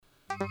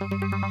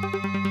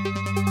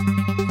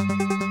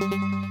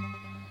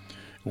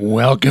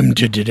Welcome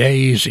to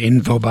today's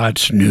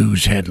Infobots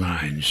News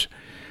Headlines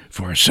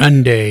for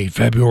Sunday,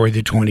 February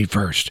the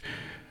 21st,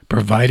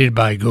 provided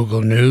by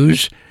Google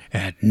News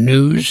at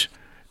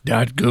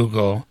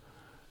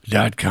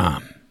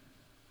news.google.com.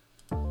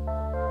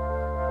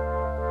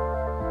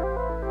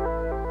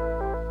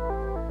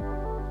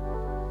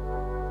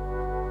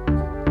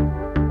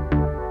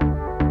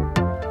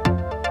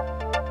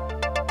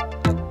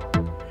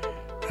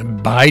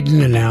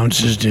 Biden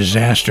announces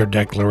disaster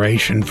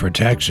declaration for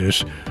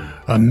Texas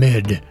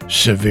amid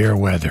severe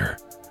weather.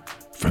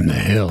 From The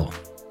Hill.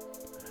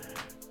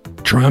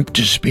 Trump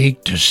to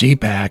speak to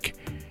CPAC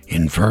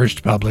in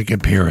first public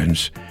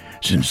appearance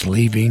since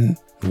leaving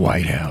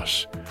White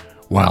House,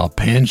 while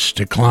Pence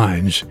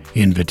declines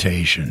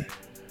invitation.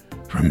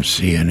 From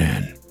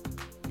CNN.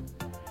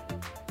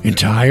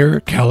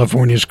 Entire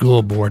California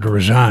school board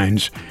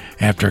resigns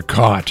after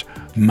caught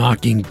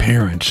mocking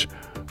parents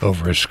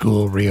over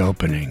school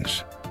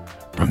reopenings.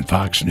 From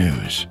Fox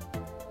News.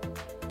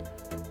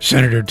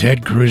 Senator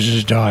Ted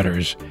Cruz's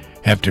daughters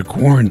have to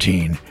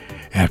quarantine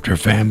after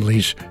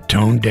family's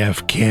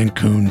tone-deaf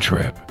Cancun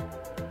trip.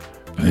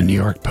 From the New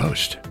York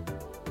Post.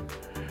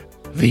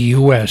 The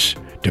U.S.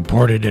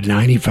 deported a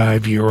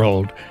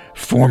 95-year-old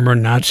former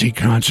Nazi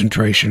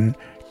concentration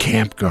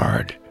camp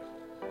guard.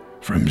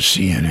 From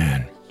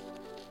CNN.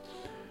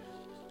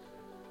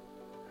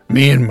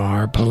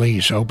 Myanmar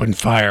police opened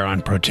fire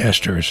on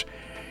protesters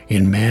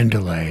in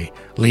Mandalay,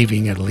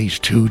 leaving at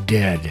least 2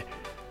 dead,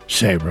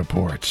 say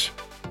reports.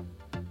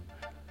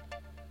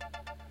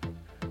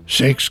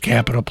 6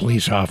 Capitol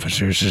Police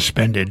officers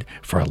suspended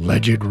for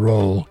alleged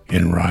role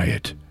in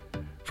riot.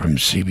 From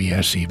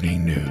CBS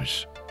Evening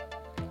News.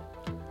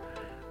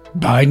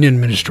 Biden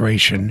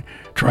administration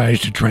tries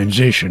to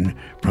transition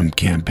from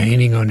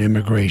campaigning on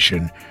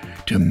immigration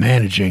to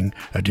managing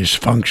a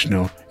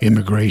dysfunctional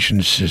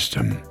immigration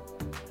system.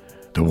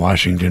 The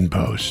Washington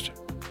Post.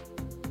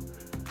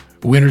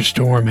 Winter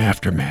storm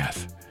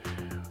aftermath.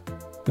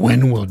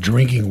 When will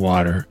drinking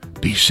water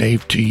be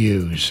safe to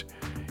use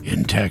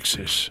in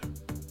Texas?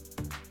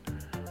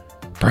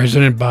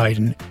 President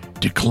Biden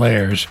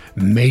declares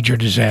major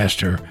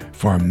disaster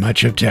for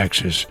much of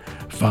Texas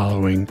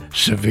following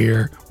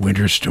severe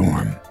winter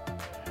storm.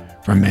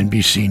 From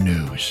NBC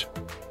News.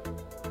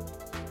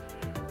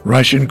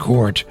 Russian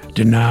court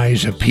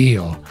denies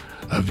appeal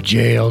of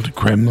jailed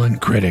Kremlin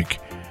critic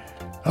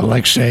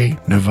Alexei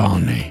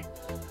Navalny.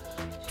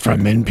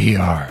 From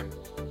NPR.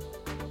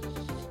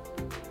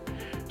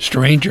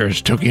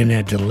 Strangers took in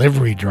a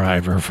delivery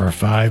driver for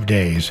 5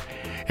 days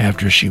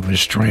after she was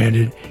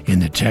stranded in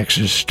the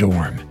Texas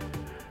storm.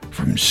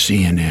 From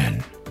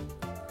CNN.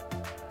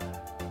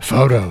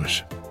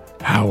 Photos.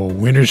 How a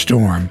winter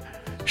storm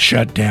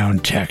shut down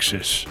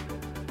Texas.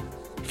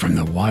 From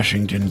the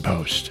Washington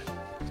Post.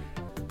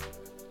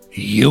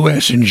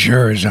 U.S.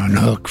 insurers on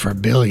hook for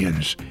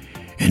billions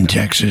in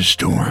Texas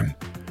storm.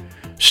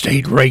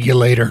 State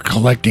regulator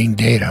collecting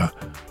data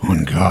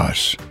on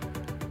costs.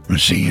 From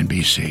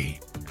CNBC.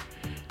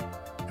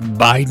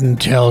 Biden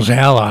tells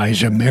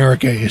allies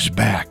America is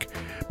back,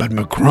 but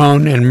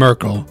Macron and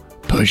Merkel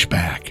push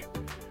back.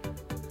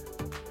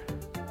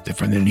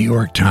 From the New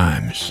York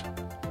Times.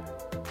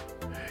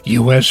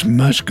 U.S.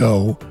 must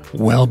go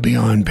well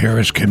beyond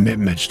Paris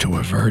commitments to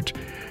avert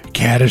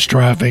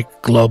catastrophic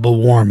global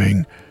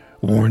warming,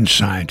 warn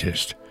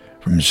scientists.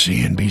 From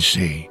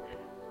CNBC.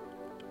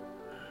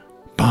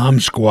 Bomb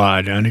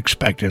squad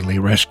unexpectedly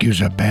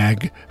rescues a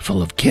bag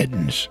full of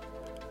kittens.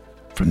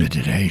 From the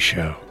Today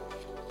Show.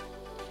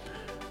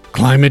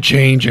 Climate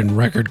change and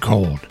record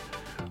cold.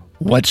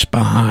 What's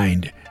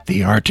behind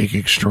the Arctic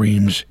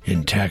extremes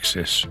in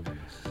Texas?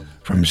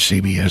 From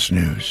CBS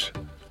News.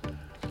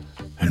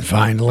 And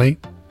finally,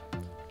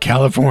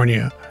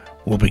 California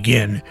will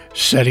begin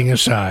setting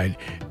aside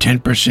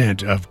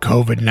 10% of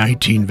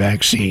COVID-19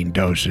 vaccine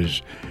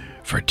doses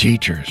for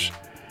teachers.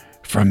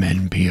 From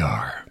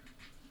NPR.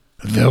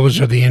 Those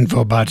are the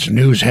Infobots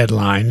News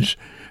headlines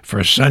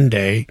for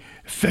Sunday,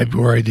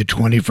 February the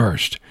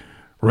 21st,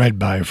 read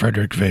by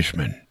Frederick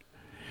Fishman.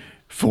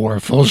 For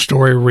full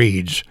story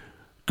reads,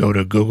 go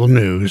to Google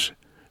News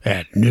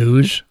at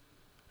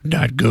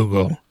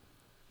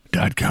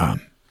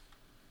news.google.com.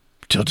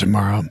 Till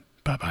tomorrow,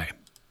 bye-bye.